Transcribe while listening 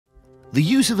The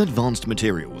use of advanced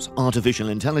materials, artificial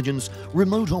intelligence,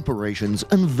 remote operations,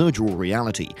 and virtual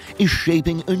reality is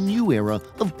shaping a new era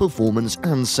of performance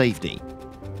and safety.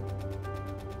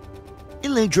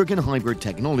 Electric and hybrid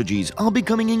technologies are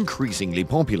becoming increasingly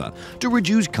popular to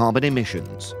reduce carbon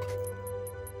emissions.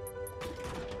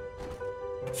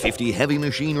 50 heavy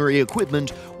machinery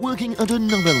equipment working at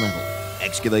another level,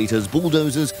 excavators,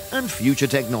 bulldozers, and future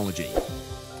technology.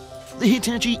 The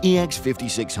Hitachi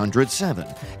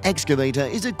EX5600-7 excavator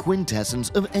is a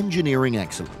quintessence of engineering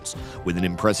excellence, with an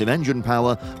impressive engine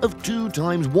power of 2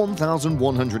 ×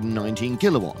 1,119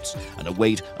 kilowatts and a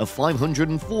weight of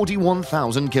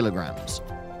 541,000 kilograms.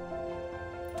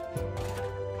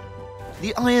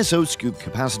 The ISO scoop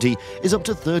capacity is up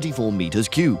to 34 meters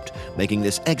cubed, making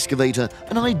this excavator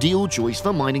an ideal choice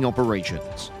for mining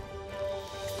operations.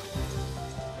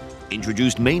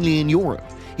 Introduced mainly in Europe,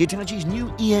 Hitachi's new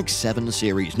EX7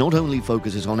 series not only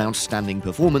focuses on outstanding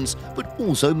performance, but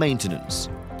also maintenance.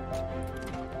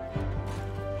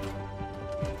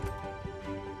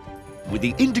 With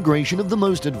the integration of the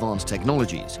most advanced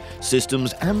technologies,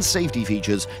 systems and safety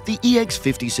features, the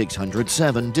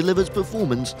EX5600-7 delivers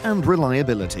performance and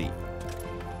reliability.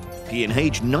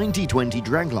 P9020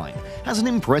 Dragline has an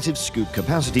impressive scoop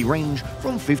capacity range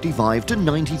from 55 to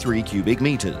 93 cubic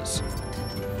meters.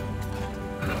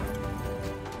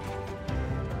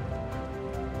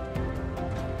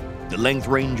 The length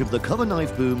range of the cover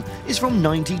knife boom is from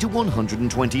 90 to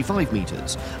 125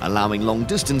 meters, allowing long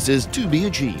distances to be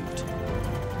achieved.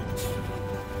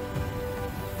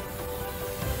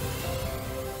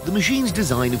 The machine's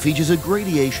design features a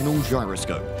gradational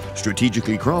gyroscope,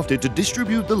 strategically crafted to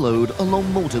distribute the load along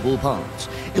multiple paths,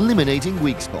 eliminating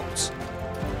weak spots.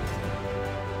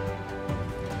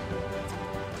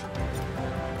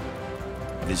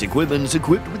 This equipment is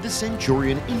equipped with the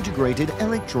Centurion integrated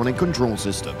electronic control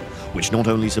system, which not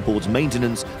only supports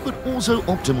maintenance, but also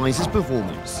optimizes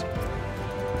performance.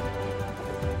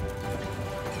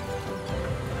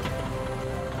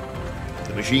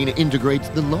 The machine integrates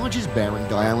the largest bearing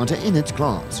diameter in its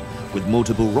class, with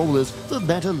multiple rollers for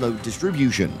better load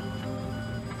distribution.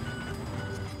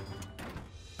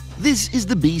 This is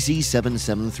the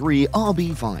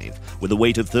BC773RB5 with a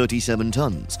weight of 37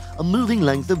 tons, a moving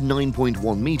length of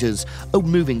 9.1 meters, a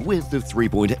moving width of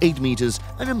 3.8 meters,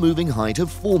 and a moving height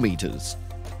of 4 meters.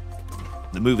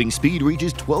 The moving speed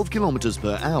reaches 12 kilometers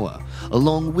per hour,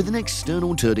 along with an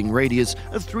external turning radius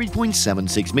of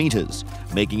 3.76 meters,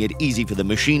 making it easy for the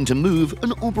machine to move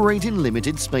and operate in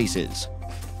limited spaces.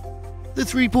 The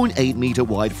 3.8 meter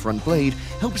wide front blade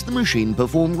helps the machine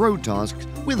perform road tasks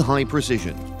with high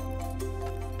precision.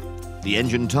 The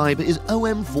engine type is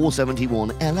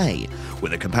OM471LA,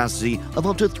 with a capacity of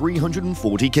up to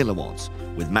 340 kilowatts,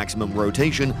 with maximum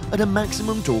rotation at a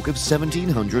maximum torque of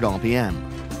 1700 RPM.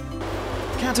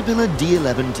 Caterpillar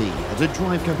D11T has a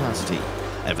drive capacity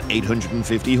of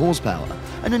 850 horsepower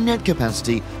and a net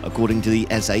capacity, according to the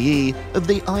SAE, of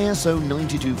the ISO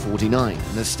 9249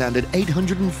 and a standard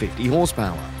 850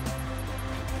 horsepower.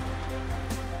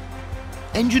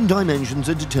 Engine dimensions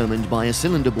are determined by a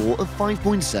cylinder bore of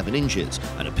 5.7 inches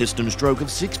and a piston stroke of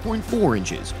 6.4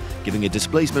 inches, giving a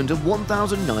displacement of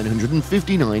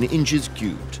 1,959 inches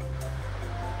cubed.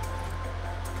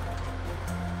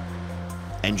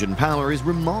 Engine power is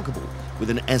remarkable, with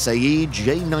an SAE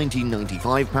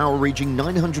J1995 power reaching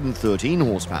 913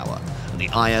 horsepower, and the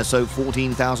ISO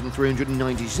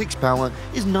 14396 power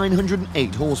is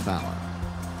 908 horsepower.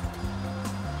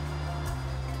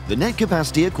 The net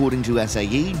capacity, according to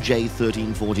SAE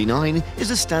J1349,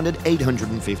 is a standard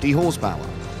 850 horsepower.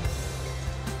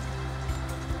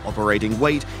 Operating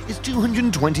weight is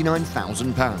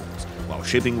 229,000 pounds, while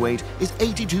shipping weight is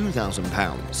 82,000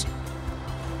 pounds.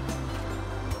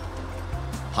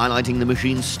 Highlighting the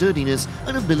machine's sturdiness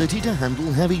and ability to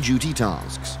handle heavy-duty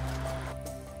tasks.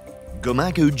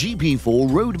 KOMATSU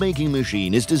GP4 road-making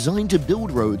machine is designed to build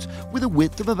roads with a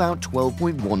width of about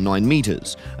 12.19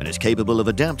 meters and is capable of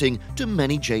adapting to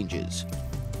many changes.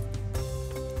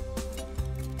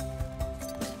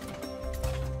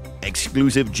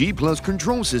 Exclusive G+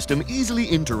 control system easily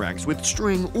interacts with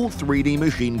string or 3D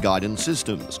machine guidance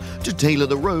systems to tailor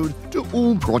the road to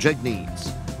all project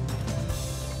needs.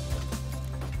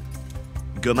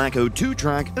 KOMATSU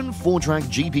 2-track and 4-track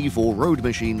GP4 road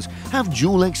machines have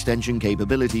dual extension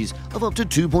capabilities of up to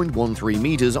 2.13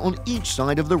 meters on each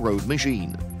side of the road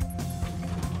machine.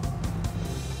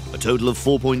 A total of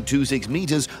 4.26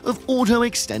 meters of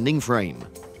auto-extending frame.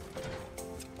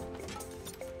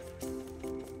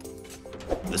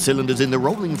 The cylinders in the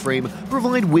rolling frame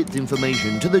provide width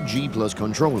information to the G+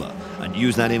 controller and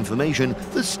use that information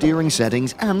for steering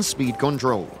settings and speed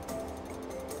control.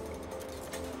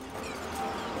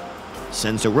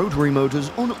 Sensor rotary motors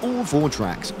on all 4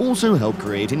 tracks also help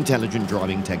create intelligent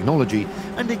driving technology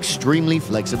and extremely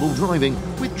flexible driving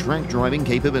with track driving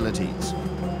capabilities.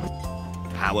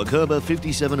 Hawakurba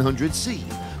 5700C,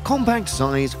 compact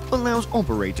size, allows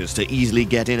operators to easily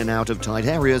get in and out of tight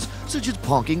areas such as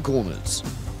parking corners.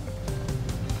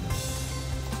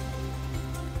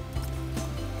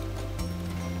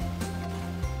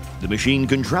 The machine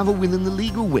can travel within the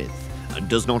legal width and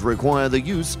does not require the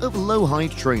use of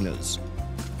low-height trailers.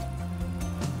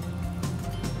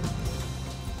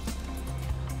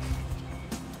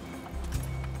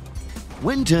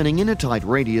 When turning in a tight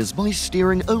radius by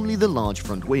steering only the large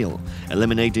front wheel,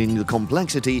 eliminating the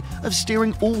complexity of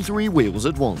steering all 3 wheels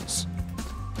at once.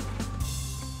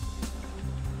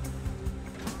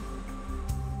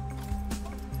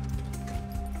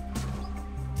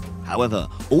 However,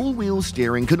 all-wheel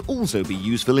steering can also be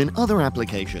useful in other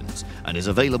applications and is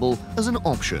available as an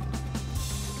option.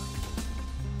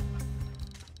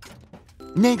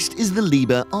 Next is the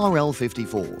Liebherr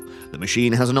RL54. The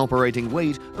machine has an operating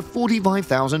weight of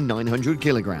 45,900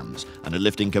 kilograms and a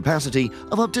lifting capacity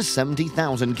of up to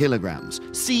 70,000 kilograms,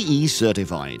 CE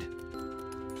certified.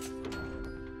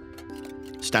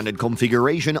 Standard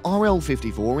configuration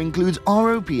RL54 includes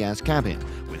ROPS cabin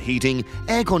with heating,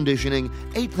 air conditioning,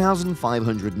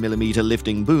 8,500mm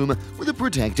lifting boom with a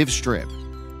protective strip,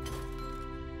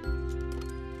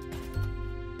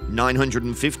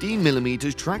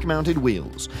 915mm track-mounted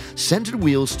wheels, centered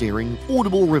wheel steering,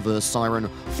 audible reverse siren,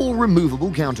 4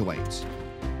 removable counterweights,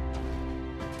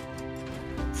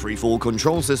 free-fall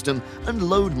control system and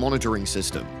load monitoring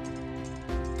system.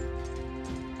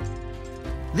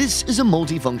 This is a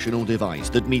multifunctional device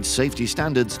that meets safety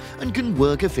standards and can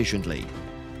work efficiently.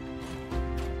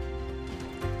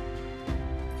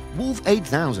 Wolf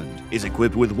 8000 is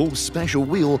equipped with Wolf's special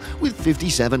wheel with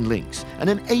 57 links and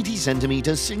an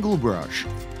 80cm single brush.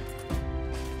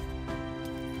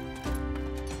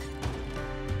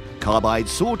 Carbide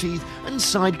saw teeth and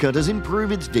side cutters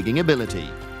improve its digging ability.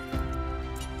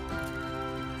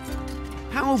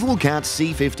 Powerful Cat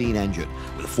C15 engine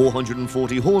with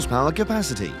 440 horsepower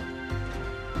capacity.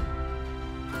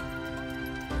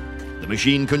 The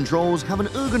machine controls have an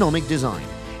ergonomic design,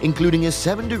 including a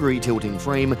 7-degree tilting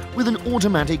frame with an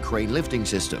automatic crane lifting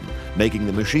system, making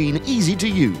the machine easy to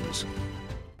use.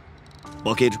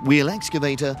 Bucket wheel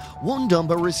excavator, one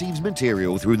dumper receives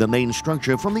material through the main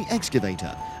structure from the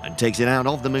excavator and takes it out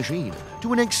of the machine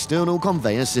to an external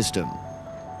conveyor system.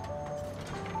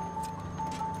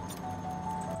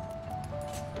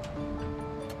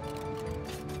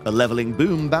 A leveling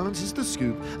boom balances the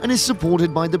scoop and is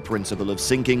supported by the principle of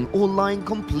sinking or lying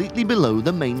completely below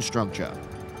the main structure.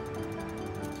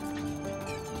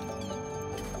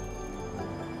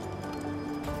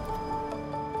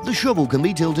 The shovel can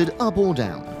be tilted up or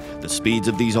down. The speeds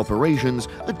of these operations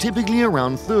are typically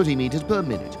around 30 meters per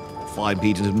minute, 5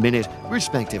 meters per minute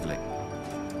respectively.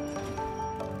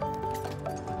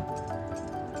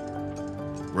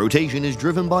 Rotation is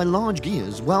driven by large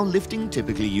gears, while lifting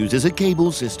typically uses a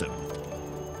cable system.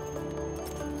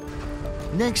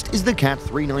 Next is the Cat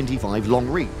 395 long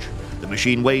reach. The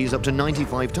machine weighs up to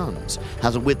 95 tons,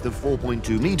 has a width of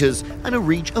 4.2 meters and a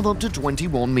reach of up to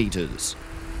 21 meters.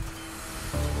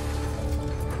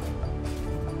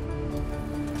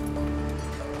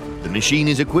 The machine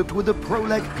is equipped with a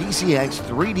ProLEC PCX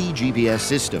 3D GPS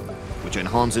system, which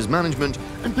enhances management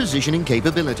and positioning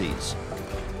capabilities.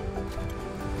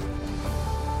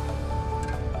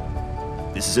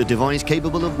 This is a device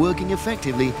capable of working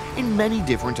effectively in many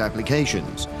different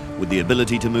applications, with the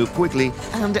ability to move quickly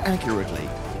and accurately.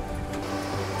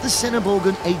 The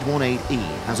Senneborgen 818E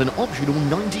has an optional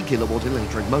 90 kilowatt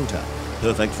electric motor,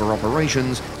 perfect for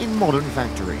operations in modern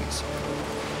factories.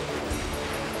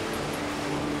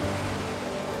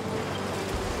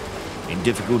 In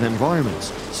difficult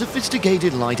environments,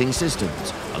 sophisticated lighting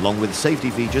systems, along with safety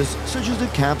features such as the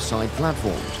cab side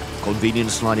platforms, convenient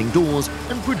sliding doors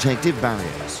and protective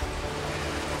barriers.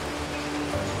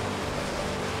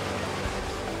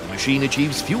 The machine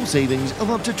achieves fuel savings of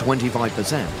up to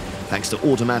 25% thanks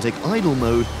to automatic idle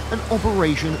mode and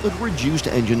operation at reduced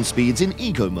engine speeds in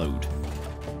eco mode.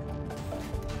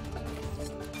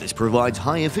 This provides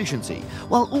high efficiency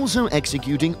while also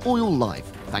executing oil life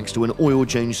thanks to an oil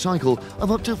change cycle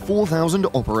of up to 4,000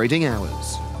 operating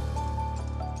hours.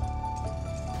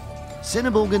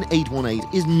 Senneborgen 818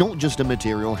 is not just a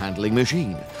material handling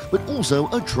machine, but also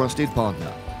a trusted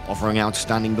partner, offering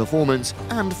outstanding performance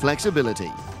and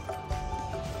flexibility.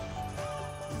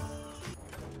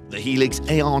 The Helix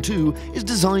AR2 is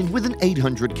designed with an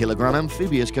 800 kilogram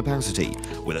amphibious capacity,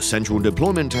 with a central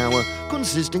deployment tower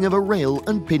consisting of a rail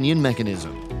and pinion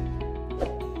mechanism.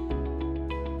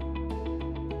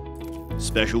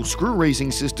 Special screw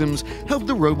racing systems help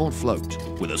the robot float,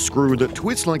 with a screw that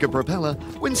twists like a propeller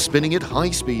when spinning at high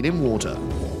speed in water.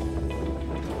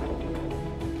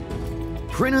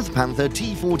 Panther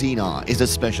T14R is a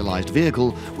specialized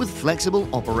vehicle with flexible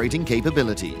operating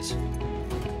capabilities.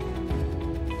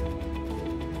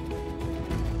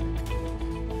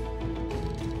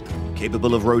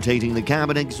 Capable of rotating the cab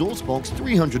and exhaust box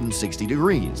 360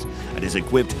 degrees, and is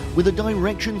equipped with a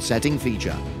direction setting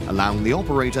feature, allowing the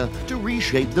operator to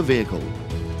reshape the vehicle.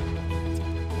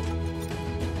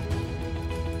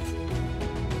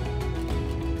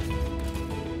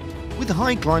 With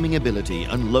high climbing ability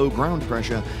and low ground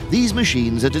pressure, these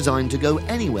machines are designed to go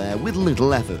anywhere with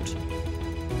little effort.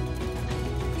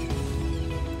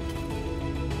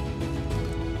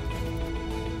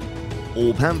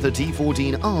 All Panther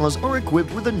T14Rs are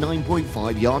equipped with a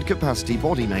 9.5 yard capacity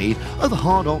body made of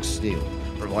hard ox steel,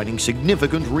 providing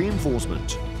significant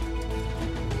reinforcement.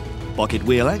 Bucket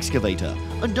wheel excavator,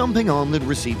 a dumping arm that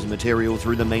receives material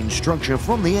through the main structure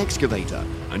from the excavator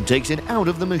and takes it out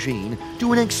of the machine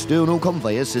to an external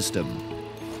conveyor system.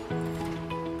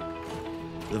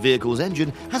 The vehicle's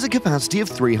engine has a capacity of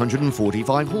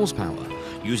 345 horsepower,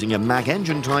 using a Mack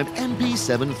engine type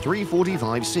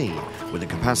MP7345C with a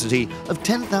capacity of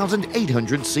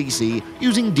 10,800 cc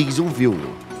using diesel fuel.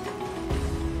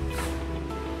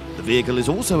 The vehicle is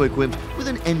also equipped with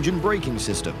an engine braking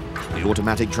system, the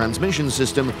automatic transmission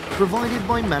system provided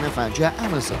by manufacturer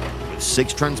Allison, with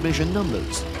 6 transmission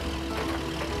numbers.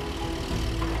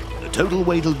 The total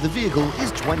weight of the vehicle is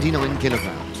 29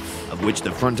 kilograms, of which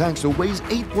the front axle weighs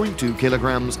 8.2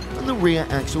 kilograms and the rear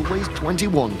axle weighs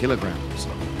 21 kilograms.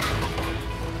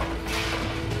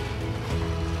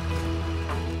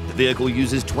 The vehicle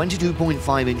uses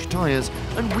 22.5-inch tires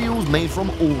and wheels made from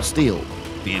all steel.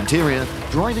 The interior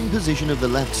driving position of the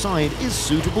left side is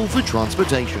suitable for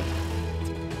transportation.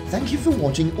 Thank you for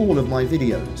watching all of my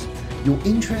videos. Your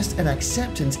interest and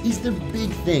acceptance is the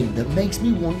big thing that makes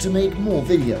me want to make more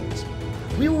videos.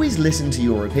 We always listen to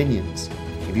your opinions.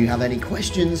 If you have any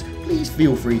questions, please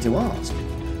feel free to ask.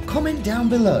 Comment down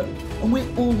below and we're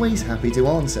always happy to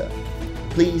answer.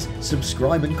 Please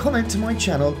subscribe and comment to my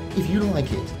channel if you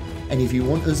like it and if you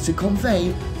want us to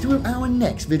convey through our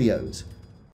next videos.